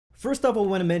First off, I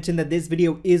want to mention that this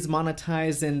video is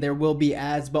monetized and there will be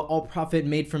ads, but all profit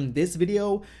made from this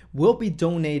video will be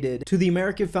donated to the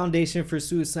American Foundation for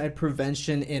Suicide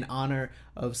Prevention in honor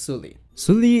of Sulli.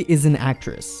 Sulli is an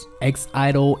actress,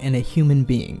 ex-idol, and a human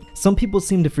being. Some people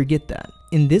seem to forget that.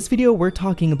 In this video, we're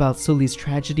talking about Sulli's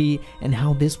tragedy and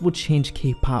how this will change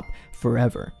K-pop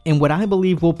forever, and what I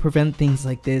believe will prevent things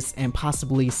like this and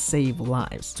possibly save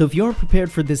lives. So if you aren't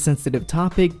prepared for this sensitive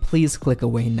topic, please click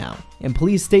away now. And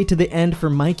please stay to the end for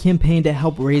my campaign to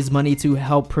help raise money to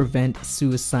help prevent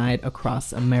suicide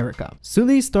across America.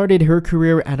 Sulli started her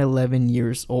career at 11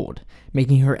 years old,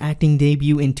 making her acting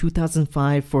debut in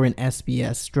 2005 for an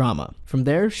SBS drama. From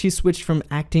there, she switched from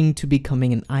acting to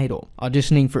becoming an idol,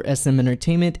 auditioning for SM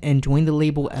Entertainment and joined the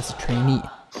label as a trainee.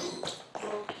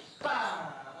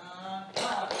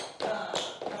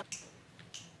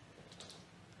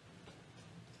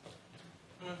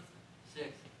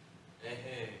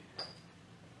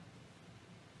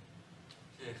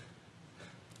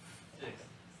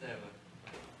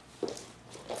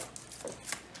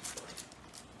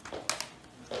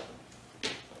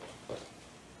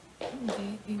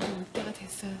 이제 올 때가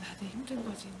됐어요. 다들 힘든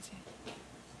거지 이제.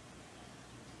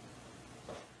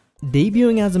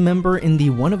 Debuting as a member in the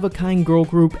one-of-a-kind girl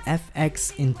group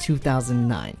FX in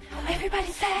 2009.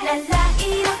 Everybody say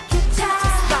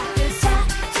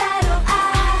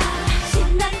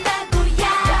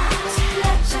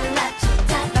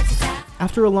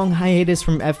After a long hiatus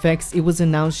from FX, it was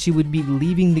announced she would be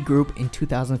leaving the group in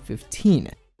 2015.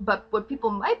 But what people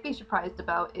might be surprised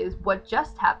about is what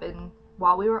just happened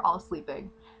while we were all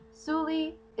sleeping.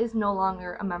 Sulli is no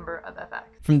longer a member of FX.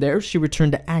 From there, she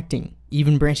returned to acting,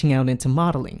 even branching out into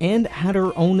modeling, and had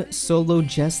her own solo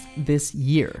just this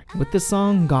year with the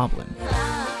song Goblin.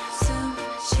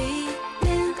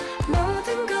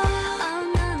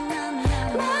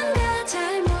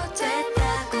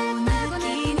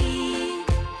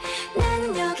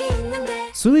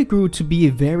 Sulli grew to be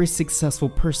a very successful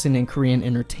person in Korean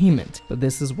entertainment, but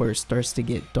this is where it starts to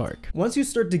get dark. Once you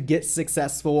start to get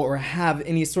successful or have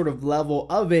any sort of level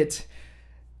of it,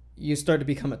 you start to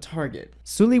become a target.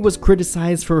 Sulli was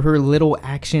criticized for her little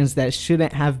actions that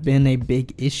shouldn't have been a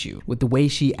big issue, with the way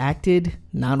she acted,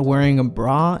 not wearing a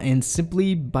bra, and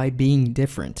simply by being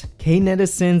different.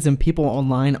 K-netizens and people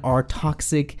online are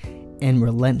toxic and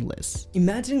relentless.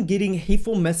 Imagine getting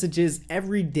hateful messages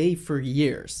every day for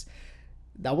years.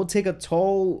 That will take a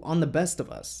toll on the best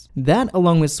of us. That,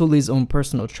 along with Sulli's own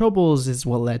personal troubles, is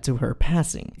what led to her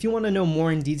passing. If you want to know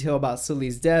more in detail about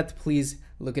Sulli's death, please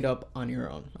look it up on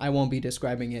your own. I won't be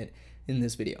describing it in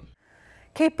this video.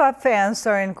 K-pop fans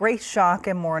are in great shock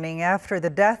and mourning after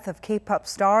the death of K-pop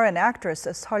star and actress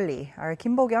Sulli. Our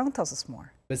Kim Bo-kyung tells us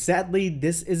more. But sadly,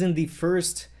 this isn't the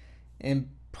first and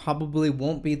probably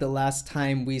won't be the last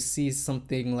time we see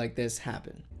something like this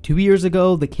happen. 2 years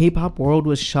ago, the K-pop world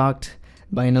was shocked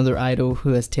by another idol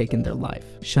who has taken their life,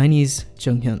 SHINee's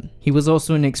Junghyun. He was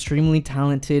also an extremely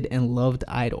talented and loved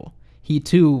idol. He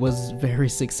too was very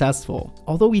successful.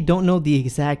 Although we don't know the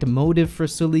exact motive for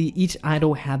Sulli, each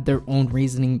idol had their own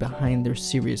reasoning behind their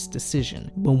serious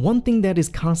decision. But one thing that is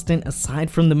constant aside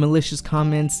from the malicious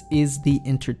comments is the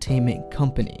entertainment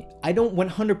company. I don't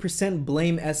 100%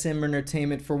 blame SM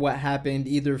Entertainment for what happened,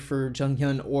 either for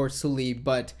Junghyun or Sulli,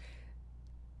 but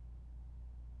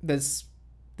this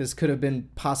could have been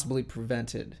possibly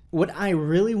prevented. What I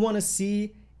really want to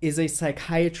see is a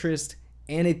psychiatrist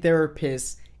and a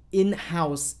therapist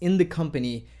in-house in the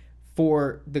company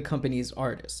for the company's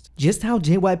artist. Just how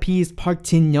JYP's Park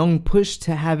Jin-young pushed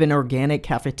to have an organic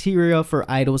cafeteria for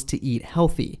idols to eat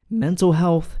healthy. Mental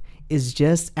health is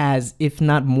just as, if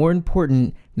not more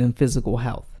important than physical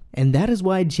health. And that is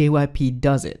why JYP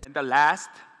does it. And the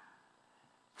last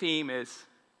theme is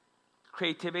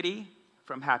creativity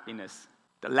from happiness.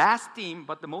 The last theme,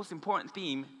 but the most important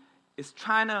theme, is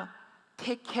trying to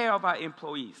take care of our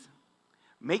employees,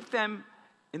 make them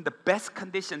in the best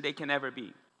condition they can ever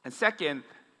be. And second,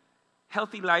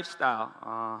 healthy lifestyle.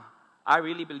 I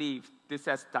really believe this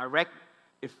has direct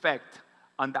effect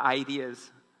on the ideas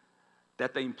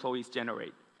that the employees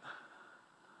generate.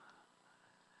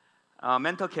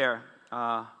 Mental care.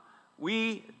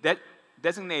 We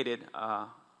designated a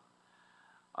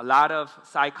lot of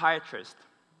psychiatrists.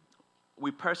 We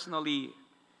personally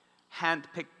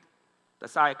handpicked the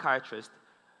psychiatrist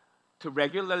to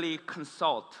regularly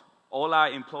consult all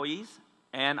our employees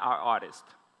and our artists.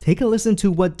 Take a listen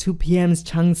to what 2PM's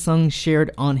Chang Sung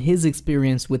shared on his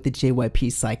experience with the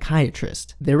JYP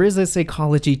psychiatrist. There is a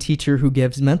psychology teacher who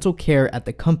gives mental care at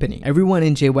the company. Everyone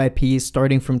in JYP,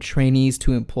 starting from trainees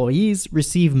to employees,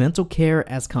 receive mental care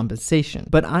as compensation.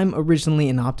 But I'm originally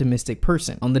an optimistic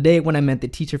person. On the day when I met the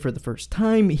teacher for the first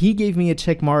time, he gave me a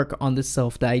check mark on the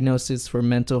self-diagnosis for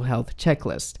mental health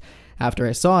checklist. After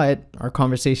I saw it, our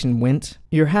conversation went,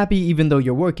 "You're happy even though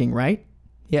you're working, right?"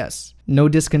 "Yes." "No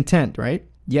discontent, right?"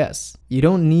 "Yes." "You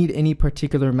don't need any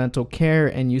particular mental care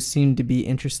and you seem to be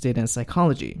interested in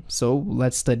psychology, so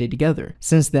let's study together."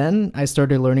 Since then, I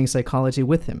started learning psychology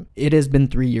with him. It has been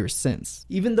 3 years since.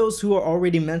 Even those who are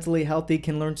already mentally healthy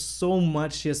can learn so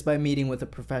much just by meeting with a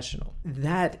professional.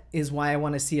 That is why I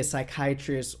want to see a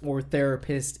psychiatrist or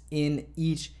therapist in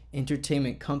each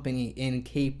entertainment company in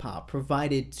K-pop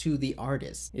provided to the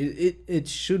artist. It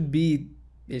should be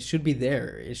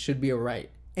there. It should be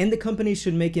alright. And the company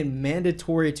should make it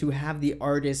mandatory to have the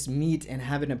artist meet and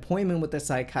have an appointment with a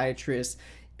psychiatrist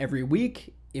every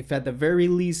week, if at the very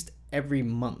least every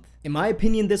month. In my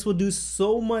opinion, this will do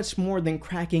so much more than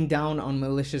cracking down on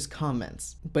malicious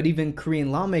comments. But even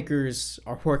Korean lawmakers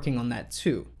are working on that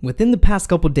too. Within the past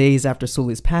couple days after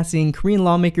Sulli's passing, Korean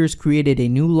lawmakers created a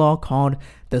new law called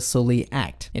the Sulli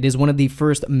Act. It is one of the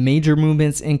first major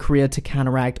movements in Korea to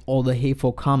counteract all the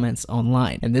hateful comments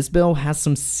online. And this bill has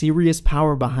some serious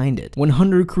power behind it.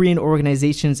 100 Korean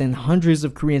organizations and hundreds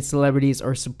of Korean celebrities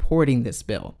are supporting this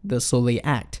bill, the Sulli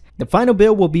Act. The final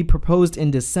bill will be proposed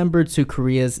in December to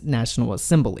Korea's National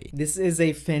Assembly. This is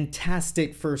a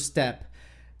fantastic first step,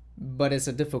 but it's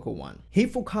a difficult one.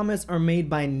 Hateful comments are made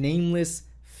by nameless,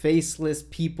 faceless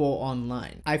people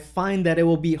online. I find that it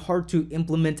will be hard to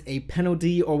implement a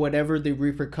penalty or whatever the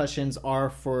repercussions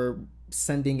are for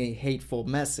sending a hateful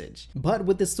message. But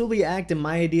with the Sulli Act and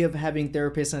my idea of having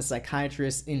therapists and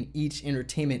psychiatrists in each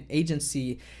entertainment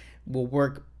agency will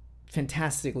work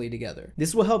fantastically together.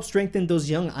 This will help strengthen those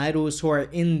young idols who are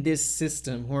in this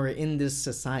system, who are in this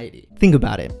society. Think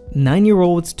about it.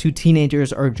 9-year-olds to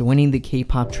teenagers are joining the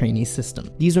K-pop trainee system.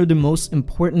 These are the most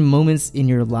important moments in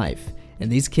your life. And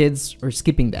these kids are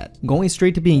skipping that, going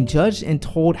straight to being judged and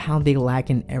told how they lack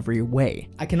in every way.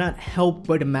 I cannot help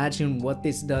but imagine what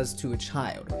this does to a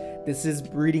child. This is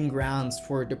breeding grounds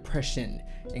for depression,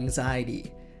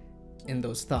 anxiety, and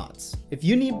those thoughts. If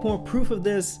you need more proof of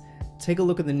this, take a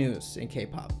look at the news in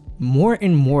K-pop. More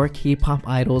and more K-pop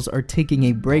idols are taking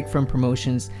a break from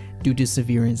promotions due to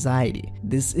severe anxiety.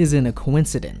 This isn't a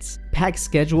coincidence. Packed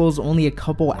schedules, only a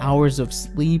couple hours of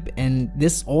sleep, and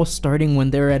this all starting when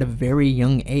they're at a very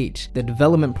young age. The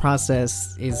development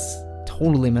process is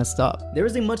totally messed up. There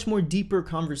is a much more deeper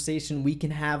conversation we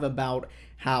can have about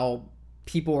how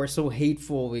people are so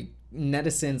hateful,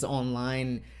 netizens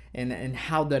online, and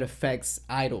how that affects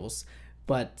idols.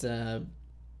 But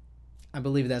I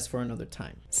believe that's for another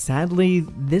time. Sadly,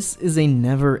 this is a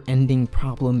never-ending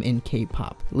problem in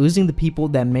K-pop. Losing the people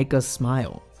that make us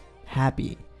smile,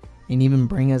 happy, and even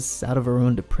bring us out of our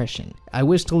own depression. I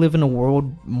wish to live in a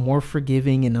world more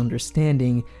forgiving and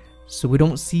understanding so we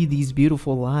don't see these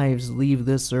beautiful lives leave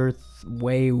this earth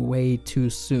way, way too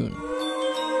soon.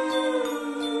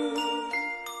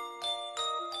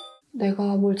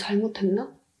 내가 뭘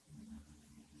잘못했나?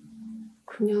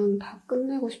 그냥 다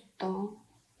끝내고 싶다.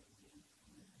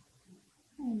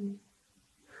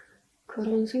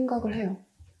 그런 생각을 해요.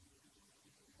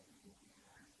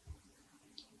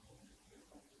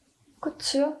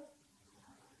 끝이요?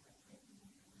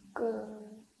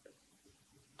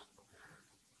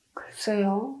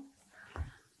 글쎄요.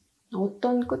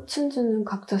 어떤 끝인지는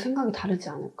각자 생각이 다르지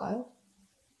않을까요?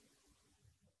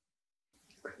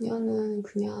 그녀는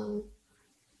그냥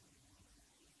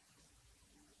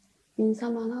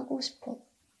인사만 하고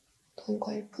싶었던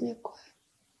거일 뿐일 거예요.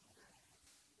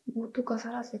 모두가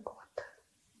사라질 것 같아요.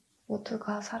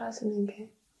 모두가 사라지는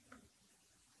게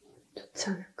좋지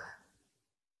않을까요?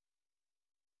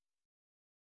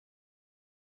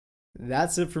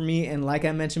 That's it for me, and like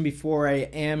I mentioned before, I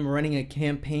am running a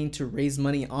campaign to raise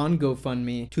money on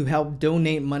GoFundMe to help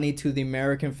donate money to the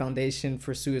American Foundation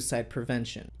for Suicide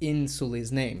Prevention in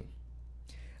Sulli's name.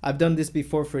 I've done this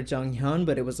before for Jonghyun,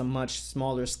 but it was a much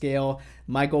smaller scale.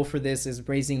 My goal for this is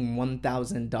raising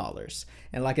 $1,000.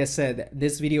 And like I said,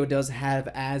 this video does have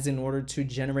ads in order to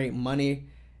generate money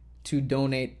to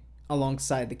donate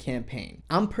alongside the campaign.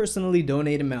 I'm personally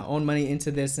donating my own money into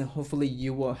this, and hopefully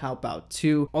you will help out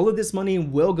too. All of this money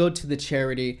will go to the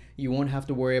charity. You won't have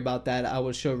to worry about that. I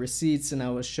will show receipts and I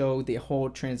will show the whole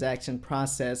transaction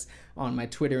process on my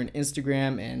Twitter and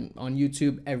Instagram and on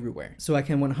YouTube, everywhere. So I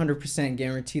can 100%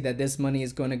 guarantee that this money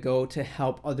is going to go to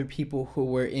help other people who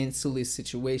were in Sulli's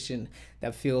situation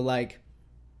that feel like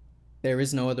there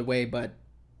is no other way, but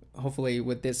hopefully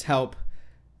with this help,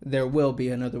 there will be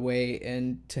another way,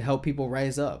 and to help people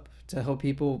rise up, to help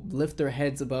people lift their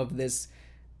heads above this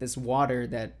water,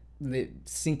 that the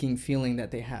sinking feeling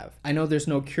that they have. I know there's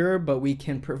no cure, but we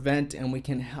can prevent and we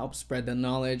can help spread the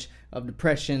knowledge of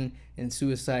depression and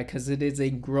suicide, because it is a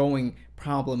growing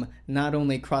problem, not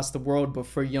only across the world, but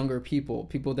for younger people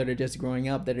that are just growing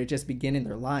up, that are just beginning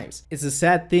their lives. It's a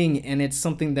sad thing, and it's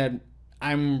something that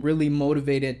I'm really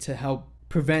motivated to help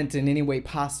prevent in any way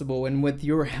possible, and with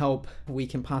your help we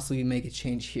can possibly make a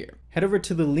change here. Head over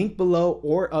to the link below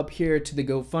or up here to the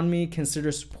GoFundMe,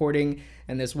 consider supporting,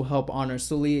 and this will help honor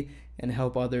Sulli and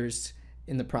help others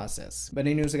in the process. But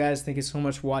anyways guys, thank you so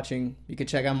much for watching. You can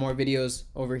check out more videos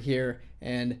over here,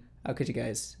 and I'll catch you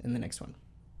guys in the next one.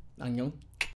 안녕.